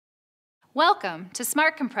Welcome to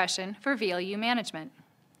Smart Compression for VLU management.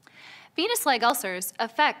 Venous leg ulcers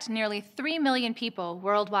affect nearly 3 million people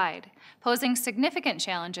worldwide, posing significant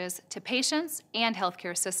challenges to patients and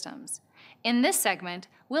healthcare systems. In this segment,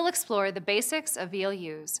 we'll explore the basics of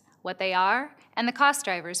VLUs, what they are, and the cost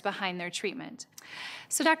drivers behind their treatment.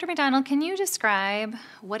 So Dr. McDonald, can you describe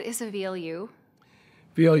what is a VLU?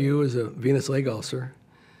 VLU is a venous leg ulcer.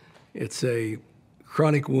 It's a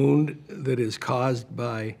chronic wound that is caused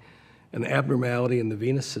by an abnormality in the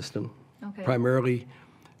venous system, primarily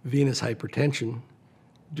venous hypertension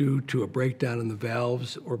due to a breakdown in the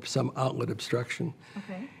valves or some outlet obstruction.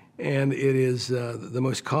 And it is the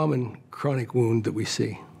most common chronic wound that we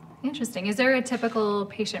see. Interesting. Is there a typical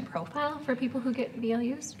patient profile for people who get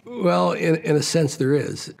VLUs? Well, in a sense there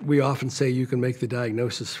is. We often say you can make the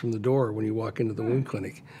diagnosis from the door when you walk into the wound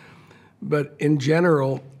clinic. But in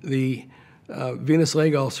general, the venous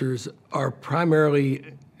leg ulcers are primarily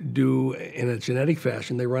due in a genetic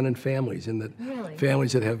fashion. They run in families, in that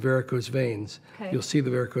families that have varicose veins. You'll see the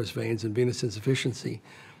varicose veins and venous insufficiency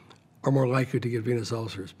are more likely to get venous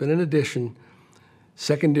ulcers. But in addition,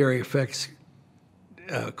 secondary effects,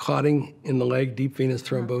 clotting in the leg, deep venous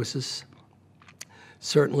thrombosis,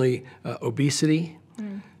 certainly obesity,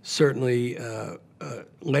 certainly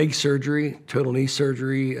leg surgery, total knee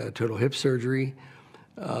surgery, total hip surgery.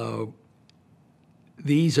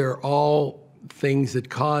 These are all things that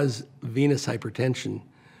cause venous hypertension,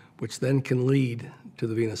 which then can lead to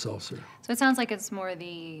the venous ulcer. So it sounds like it's more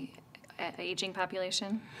the aging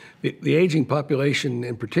population? The aging population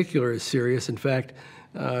in particular is serious. In fact,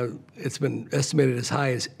 it's been estimated as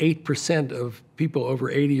high as 8% of people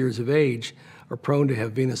over 80 years of age are prone to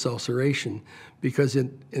have venous ulceration because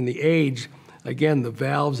in the age, again, the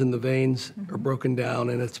valves in the veins are broken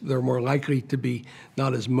down and they're more likely to be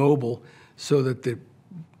not as mobile, so that the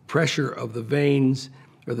pressure of the veins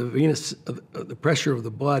or the pressure of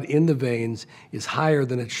the blood in the veins is higher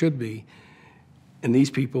than it should be in these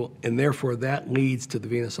people, and therefore that leads to the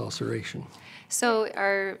venous ulceration. So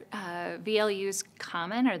are VLUs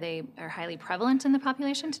common? Are highly prevalent in the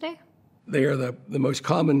population today? They are the most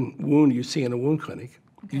common wound you see in a wound clinic.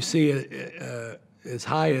 You see as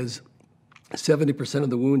high as 70% of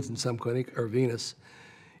the wounds in some clinic are venous.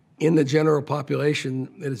 In the general population,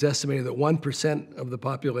 it is estimated that 1% of the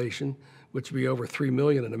population, which would be over 3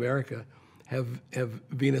 million in America, have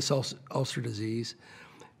venous ulcer disease.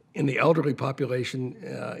 In the elderly population,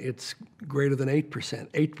 it's greater than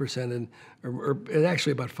 8%, or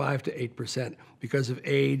actually about 5 to 8% because of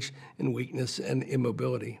age and weakness and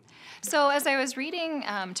immobility. So as I was reading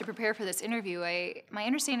to prepare for this interview, my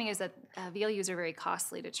understanding is that VLUs are very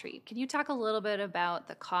costly to treat. Can you talk a little bit about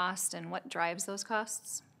the cost and what drives those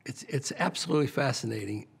costs? It's absolutely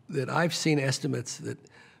fascinating that I've seen estimates that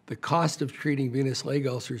the cost of treating venous leg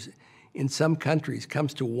ulcers in some countries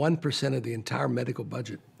comes to 1% of the entire medical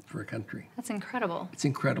budget for a country. That's incredible. It's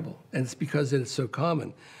incredible, and it's because it's so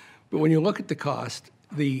common. But when you look at the cost,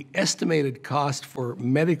 the estimated cost for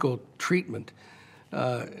medical treatment,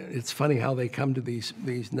 it's funny how they come to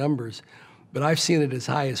these numbers, but I've seen it as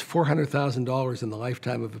high as $400,000 in the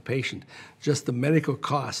lifetime of a patient, just the medical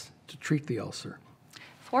cost to treat the ulcer.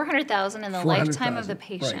 $400,000 in the lifetime of the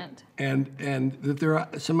patient. Right. And there are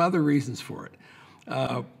some other reasons for it.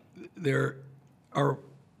 There are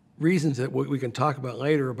reasons that we can talk about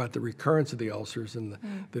later about the recurrence of the ulcers and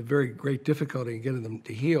the very great difficulty in getting them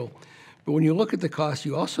to heal. But when you look at the cost,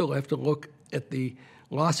 you also have to look at the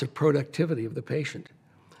loss of productivity of the patient.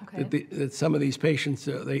 That some of these patients,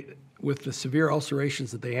 with the severe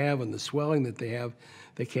ulcerations that they have and the swelling that they have,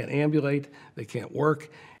 they can't ambulate, they can't work,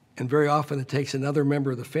 and very often it takes another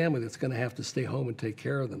member of the family that's going to have to stay home and take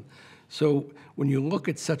care of them. So when you look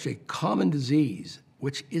at such a common disease,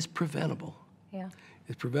 which is preventable,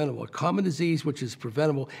 it's preventable, a common disease which is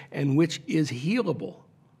preventable and which is healable,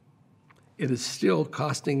 it is still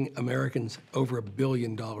costing Americans over $1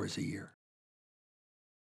 billion a year.